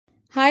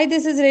Hi,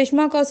 this is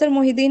Reshma Kausar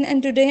Mohideen,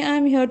 and today I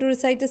am here to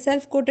recite a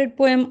self quoted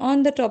poem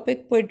on the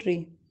topic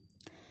poetry.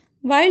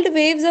 Wild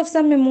waves of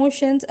some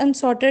emotions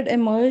unsorted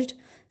emerged,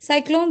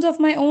 cyclones of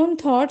my own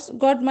thoughts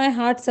got my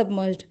heart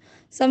submerged.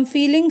 Some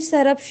feelings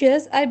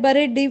surreptious I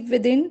buried deep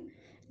within,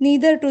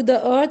 neither to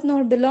the earth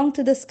nor belong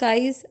to the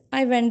skies,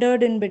 I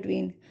wandered in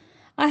between.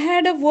 I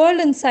had a world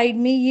inside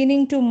me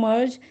yearning to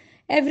merge,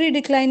 every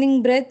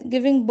declining breath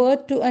giving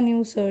birth to a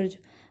new surge.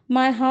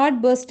 My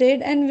heart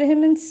bursted and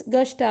vehemence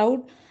gushed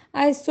out.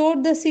 I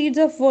sowed the seeds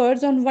of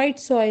words on white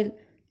soil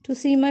to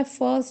see my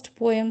first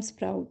poem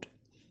sprout.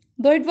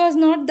 Though it was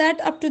not that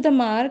up to the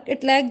mark,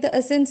 it lacked the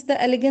essence, the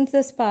elegance,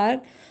 the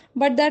spark,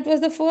 but that was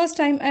the first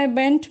time I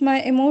bent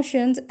my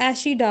emotions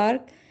ashy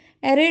dark,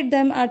 arrayed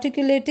them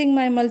articulating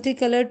my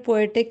multicolored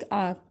poetic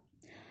arc.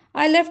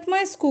 I left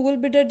my school,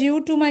 bid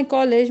adieu to my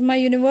college, my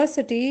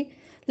university,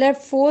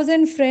 left foes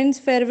and friends,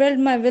 farewelled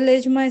my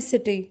village, my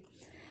city.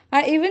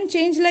 I even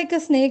changed like a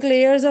snake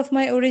layers of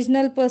my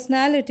original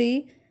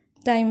personality.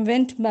 Time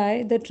went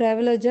by, the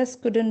traveler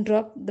just couldn't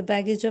drop the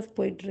baggage of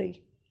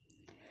poetry.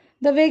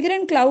 The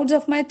vagrant clouds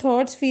of my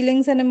thoughts,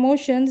 feelings, and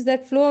emotions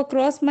that flow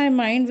across my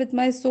mind with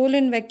my soul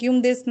in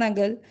vacuum they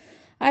snuggle.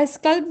 I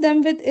sculpt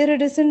them with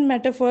iridescent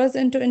metaphors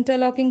into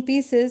interlocking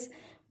pieces,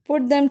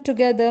 put them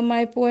together.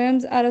 My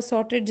poems are a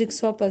sorted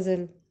jigsaw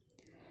puzzle.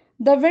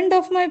 The wind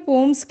of my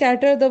poems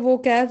scatter the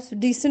vocabs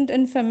decent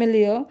and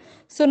familiar,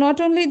 so not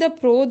only the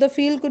pro, the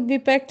feel could be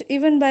pecked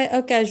even by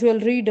a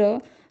casual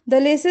reader. The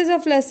laces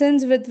of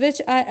lessons with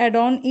which I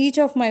adorn each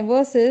of my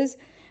verses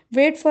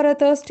wait for a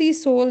thirsty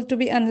soul to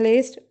be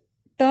unlaced,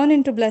 turn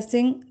into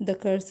blessing the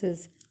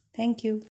curses. Thank you.